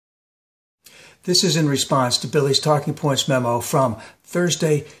This is in response to Billy's Talking Points memo from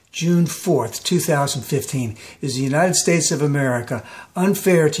Thursday, June 4th, 2015. Is the United States of America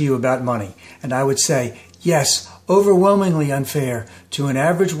unfair to you about money? And I would say, yes, overwhelmingly unfair to an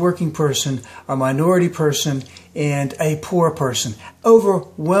average working person, a minority person, and a poor person.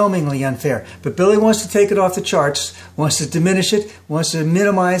 Overwhelmingly unfair. But Billy wants to take it off the charts, wants to diminish it, wants to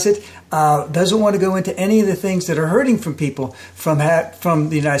minimize it, doesn't want to go into any of the things that are hurting from people from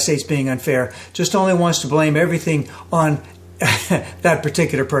the United States being unfair, just only wants to blame everything on that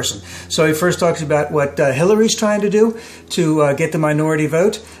particular person. So he first talks about what Hillary's trying to do to get the minority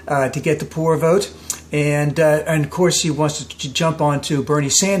vote, to get the poor vote. And of course, he wants to jump onto Bernie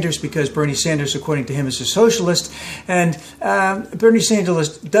Sanders because Bernie Sanders, according to him, is a socialist. And Bernie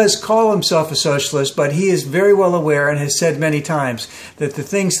Sanders does call himself a socialist, but he is very well aware and has said many times that the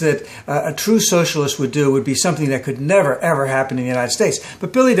things that a true socialist would do would be something that could never, ever happen in the United States.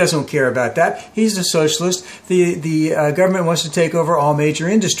 But Billy doesn't care about that. He's a socialist. The government wants to take over all major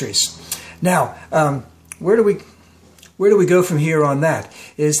industries. Now, where do we go from here on that?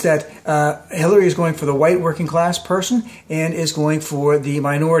 Is that Hillary is going for the white working class person and is going for the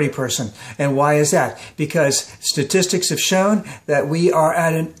minority person. And why is that? Because statistics have shown that we are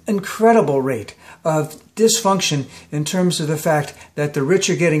at an incredible rate of dysfunction in terms of the fact that the rich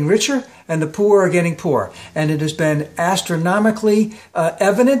are getting richer and the poor are getting poor. And it has been astronomically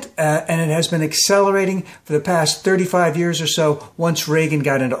evident and it has been accelerating for the past 35 years or so once Reagan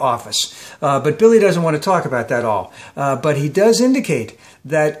got into office. But Billy doesn't want to talk about that all. But he does indicate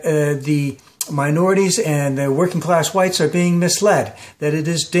that the minorities and the working class whites are being misled, that it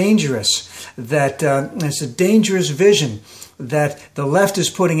is dangerous, that it's a dangerous vision that the left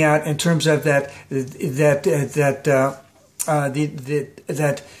is putting out in terms of that you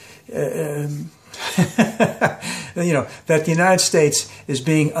know, that the United States is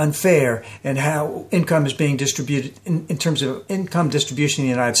being unfair and how income is being distributed in terms of income distribution in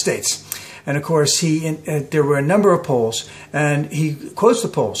the United States. And of course, there were a number of polls, and he quotes the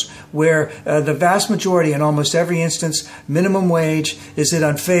polls, where the vast majority, in almost every instance, minimum wage, is it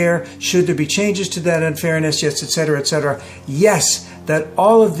unfair? Should there be changes to that unfairness? Yes, et cetera, et cetera. Yes, that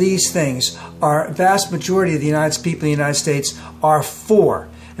all of these things are, vast majority of the people in the United States are for.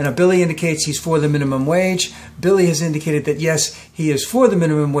 And Billy indicates he's for the minimum wage. Billy has indicated that, yes, he is for the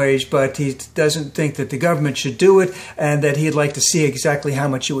minimum wage, but he doesn't think that the government should do it and that he'd like to see exactly how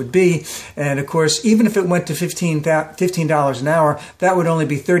much it would be. And, of course, even if it went to $15 an hour, that would only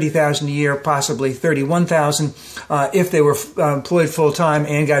be $30,000 a year, possibly $31,000 if they were employed full-time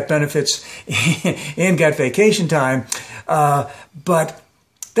and got benefits and got vacation time. But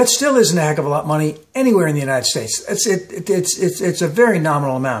that still isn't a heck of a lot of money anywhere in the United States. It's a very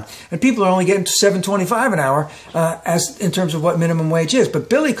nominal amount, and people are only getting to $7.25 an hour as in terms of what minimum wage is. But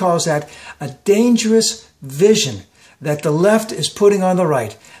Billy calls that a dangerous vision that the left is putting on the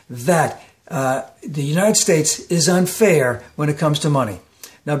right, that the United States is unfair when it comes to money.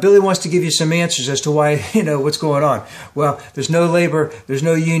 Now, Billy wants to give you some answers as to why, what's going on. Well, there's no labor, there's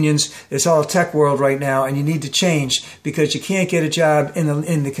no unions, it's all a tech world right now, and you need to change because you can't get a job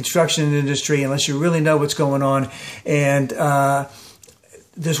in the construction industry unless you really know what's going on. And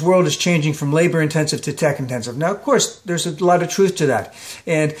this world is changing from labor-intensive to tech-intensive. Now, of course, there's a lot of truth to that.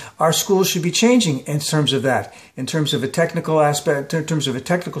 And our schools should be changing in terms of that, in terms of a technical aspect, in terms of a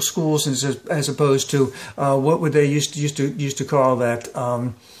technical schools as opposed to what would they used to call that,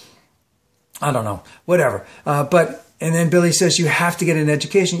 I don't know, whatever. And then Billy says you have to get an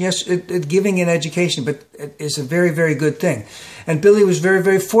education. Yes, giving an education, but it is a very, very good thing. And Billy was very,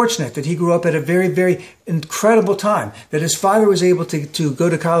 very fortunate that he grew up at a very, very incredible time, that his father was able to go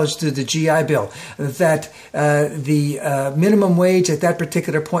to college through the GI Bill, that the minimum wage at that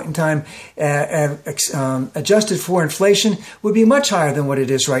particular point in time, adjusted for inflation, would be much higher than what it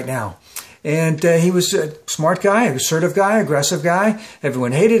is right now. And he was a smart guy, assertive guy, aggressive guy.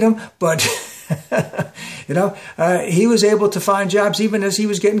 Everyone hated him, but he was able to find jobs even as he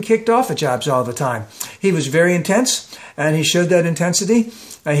was getting kicked off of jobs all the time. He was very intense, and he showed that intensity.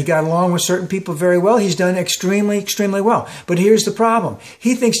 He got along with certain people very well. He's done extremely, extremely well. But here's the problem.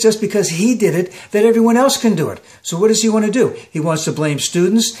 He thinks just because he did it, that everyone else can do it. So what does he want to do? He wants to blame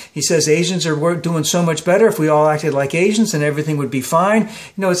students. He says Asians are doing so much better. If we all acted like Asians, then everything would be fine.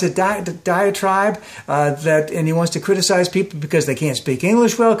 It's a diatribe and he wants to criticize people because they can't speak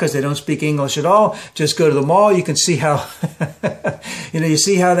English well, because they don't speak English at all. Just go to the mall. You can see how, you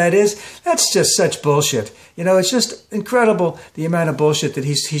see how that is. That's just such bullshit. It's just incredible the amount of bullshit that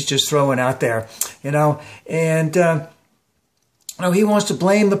he's just throwing out there, and he wants to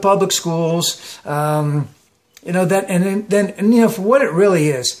blame the public schools, for what it really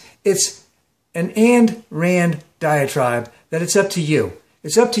is, it's an Ayn Rand diatribe that it's up to you.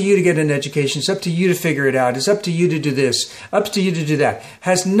 It's up to you to get an education. It's up to you to figure it out. It's up to you to do this, up to you to do that.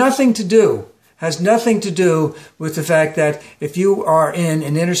 Has nothing to do with the fact that if you are in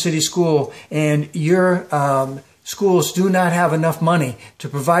an inner city school and your schools do not have enough money to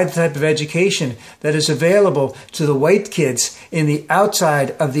provide the type of education that is available to the white kids in the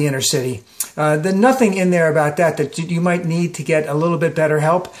outside of the inner city. There's nothing in there about that you might need to get a little bit better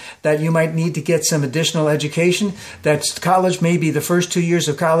help, that you might need to get some additional education, that college, maybe the first 2 years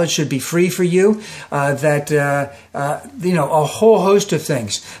of college should be free for you, a whole host of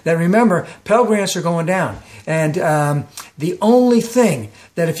things. That remember, Pell Grants are going down. And the only thing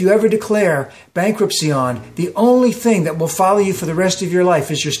that if you ever declare bankruptcy on, the only thing that will follow you for the rest of your life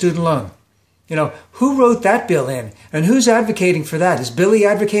is your student loan. Who wrote that bill in? And who's advocating for that? Is Billy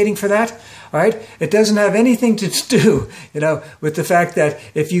advocating for that? All right? It doesn't have anything to do, with the fact that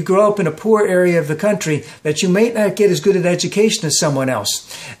if you grow up in a poor area of the country, that you may not get as good an education as someone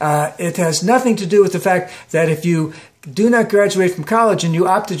else. It has nothing to do with the fact that if you do not graduate from college and you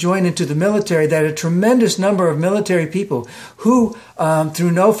opt to join into the military, that a tremendous number of military people who,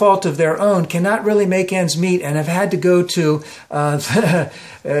 through no fault of their own, cannot really make ends meet and have had to go to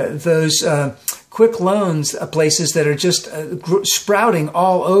those quick loans places that are just sprouting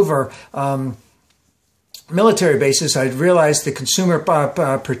all over military bases. I realize the Consumer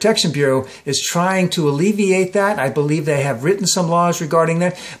Protection Bureau is trying to alleviate that. I believe they have written some laws regarding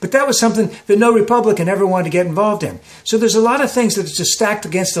that. But that was something that no Republican ever wanted to get involved in. So there's a lot of things that are just stacked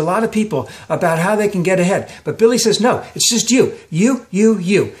against a lot of people about how they can get ahead. But Billy says, no, it's just you. You.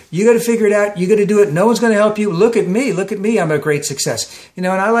 You got to figure it out. You got to do it. No one's going to help you. Look at me. Look at me. I'm a great success. And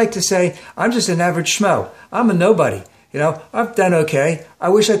I like to say, I'm just an average schmo. I'm a nobody. I've done okay. I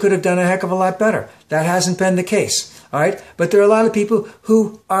wish I could have done a heck of a lot better. That hasn't been the case. All right. But there are a lot of people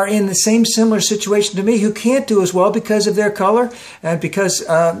who are in the same similar situation to me who can't do as well because of their color and because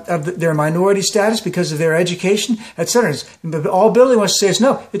of their minority status, because of their education, etc. But all Billy wants to say is,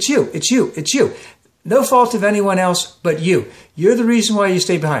 no, it's you. It's you. It's you. No fault of anyone else but you. You're the reason why you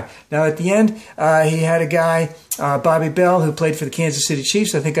stay behind. Now, at the end, he had a guy, Bobby Bell, who played for the Kansas City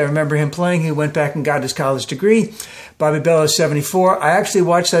Chiefs. I think I remember him playing. He went back and got his college degree. Bobby Bell is 74. I actually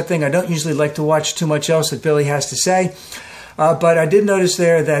watched that thing. I don't usually like to watch too much else that Billy has to say. But I did notice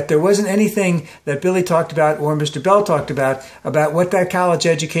there that there wasn't anything that Billy talked about or Mr. Bell talked about what that college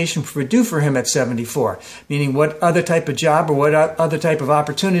education would do for him at 74, meaning what other type of job or what other type of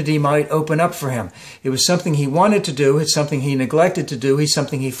opportunity might open up for him. It was something he wanted to do. It's something he neglected to do. It's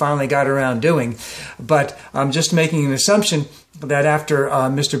something he finally got around doing. But I'm just making an assumption that after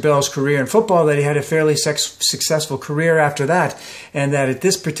Mr. Bell's career in football, that he had a fairly successful career after that, and that at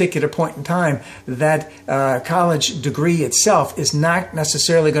this particular point in time, that college degree itself is not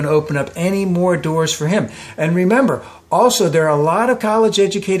necessarily going to open up any more doors for him. And remember, also, there are a lot of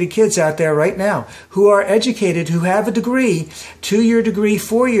college-educated kids out there right now who are educated, who have a degree, 2-year degree,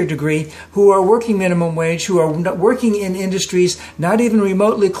 4-year degree, who are working minimum wage, who are working in industries not even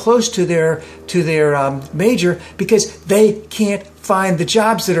remotely close to their major because they can't find the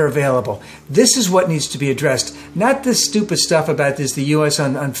jobs that are available. This is what needs to be addressed. Not this stupid stuff about is the U.S.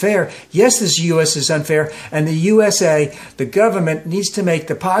 unfair. Yes, this U.S. is unfair, and the USA, the government, needs to make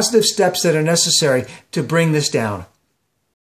the positive steps that are necessary to bring this down.